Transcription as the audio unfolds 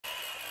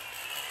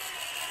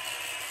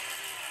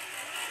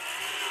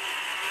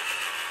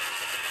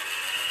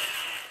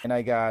And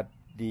I got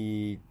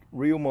the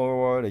real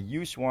mower, the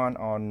used one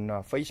on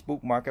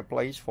Facebook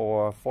Marketplace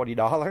for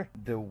 $40.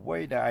 The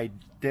way that I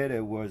did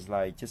it was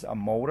like just a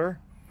motor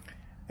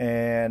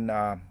and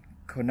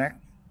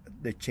connect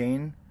the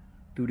chain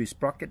to the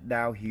sprocket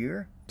down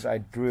here. So I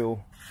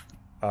drill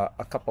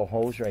a couple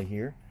holes right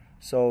here.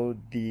 So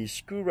the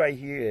screw right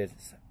here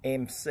is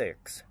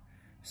M6.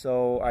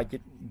 So I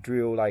just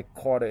drill like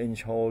 1/4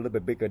 inch hole, a little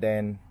bit bigger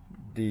than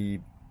the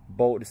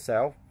bolt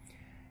itself,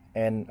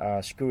 and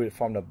screw it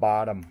from the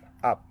bottom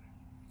up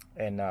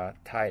and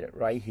tie it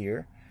right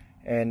here.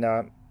 And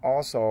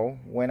also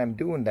when I'm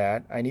doing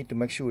that, I need to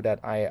make sure that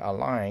I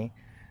align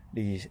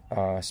the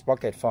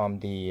sprocket from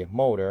the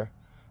motor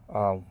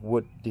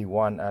with the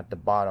one at the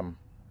bottom.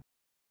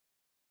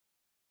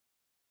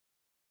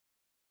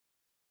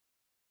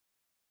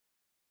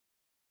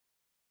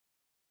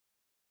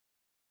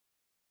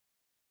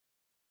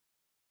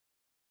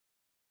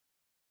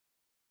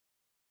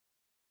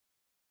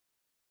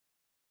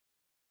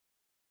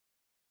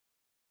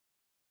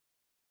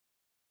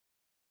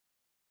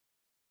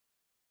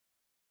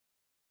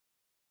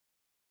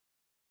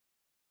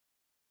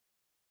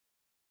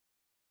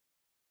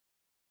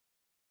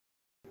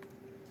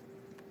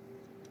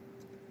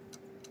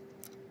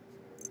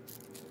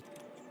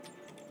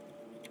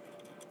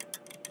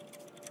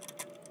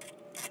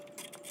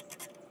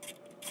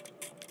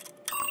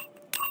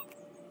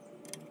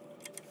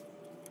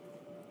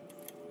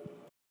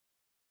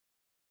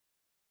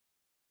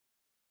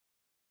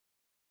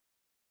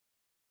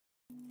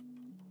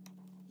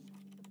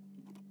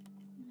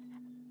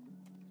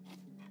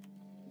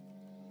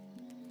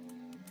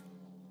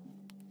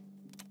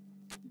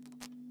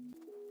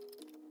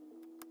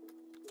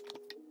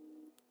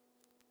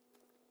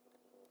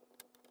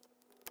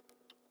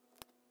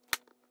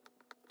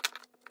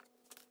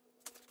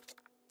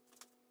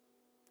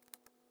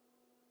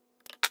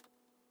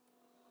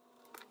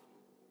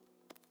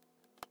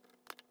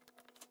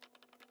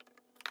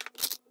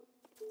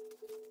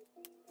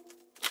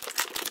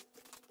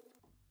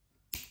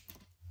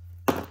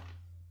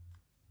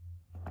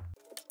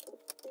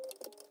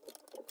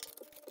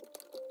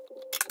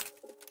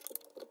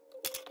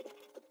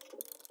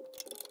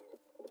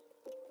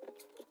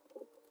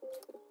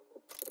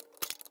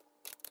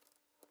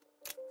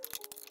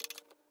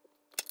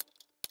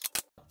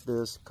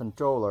 This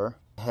controller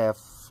have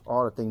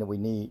all the things that we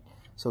need.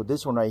 So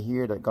this one right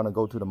here that's gonna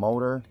go to the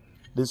motor.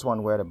 This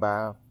one where the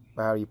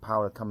battery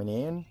power coming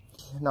in.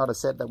 Now the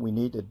set that we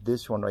need is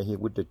this one right here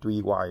with the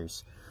 3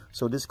 wires.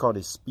 So this is called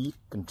a speed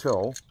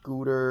control,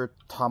 scooter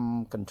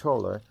thumb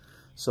controller.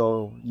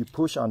 So you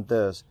push on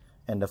this,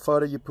 and the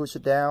further you push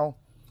it down,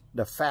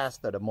 the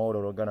faster the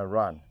motor is gonna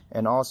run.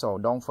 And also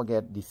don't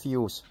forget the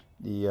fuse,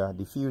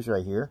 the fuse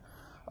right here.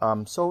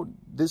 So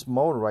this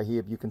motor right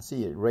here, you can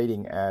see it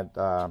rating at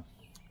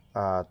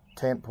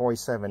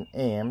 10.7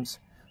 amps.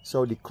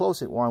 So the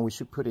closest one we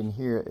should put in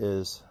here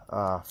is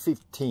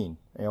 15,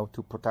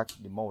 to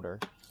protect the motor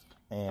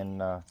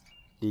and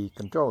the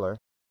controller.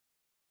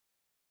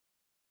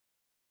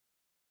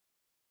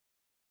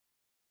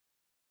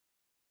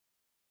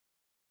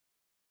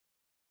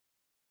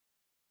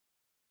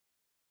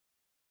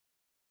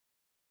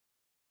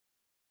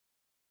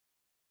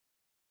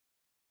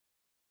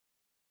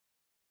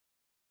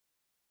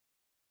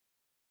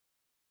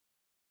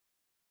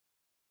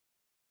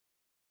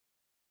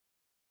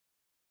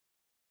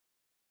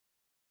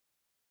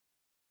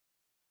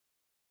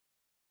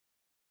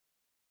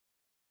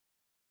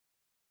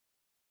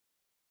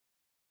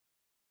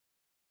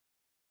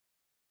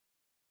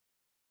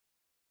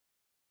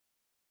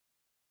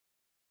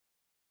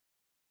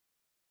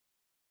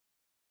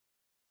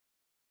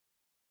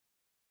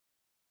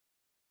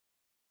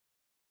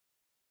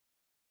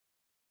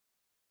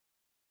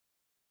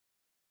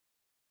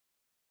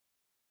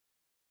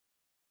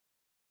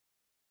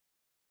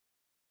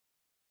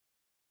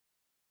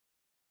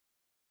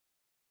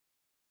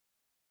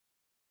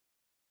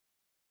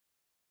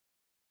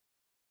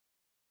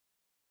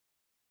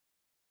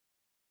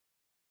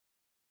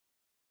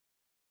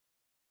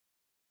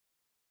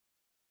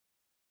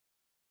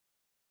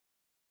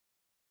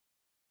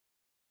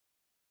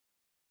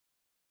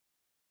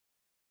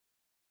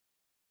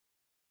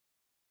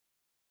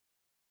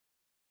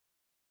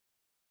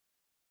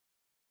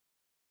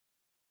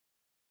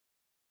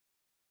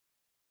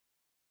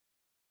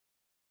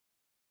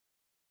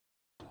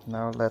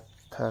 Now let's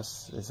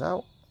test this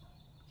out.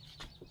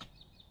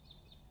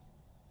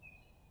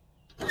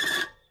 So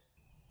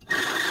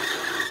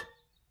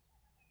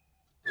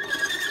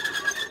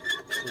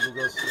you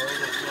go slow,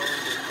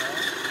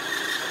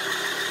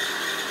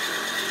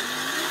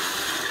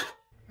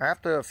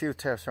 After a few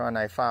test runs,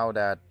 I found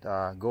that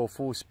go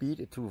full speed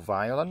is too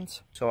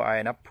violent. So I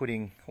end up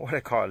putting what I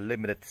call a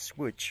limited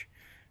switch.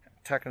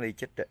 Technically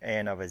just the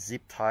end of a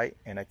zip tie,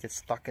 and I just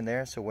stuck in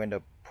there. So when I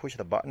push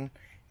the button,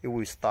 it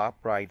will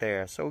stop right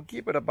there. So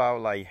give it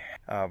about like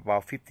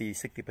about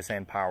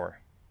 50-60% power.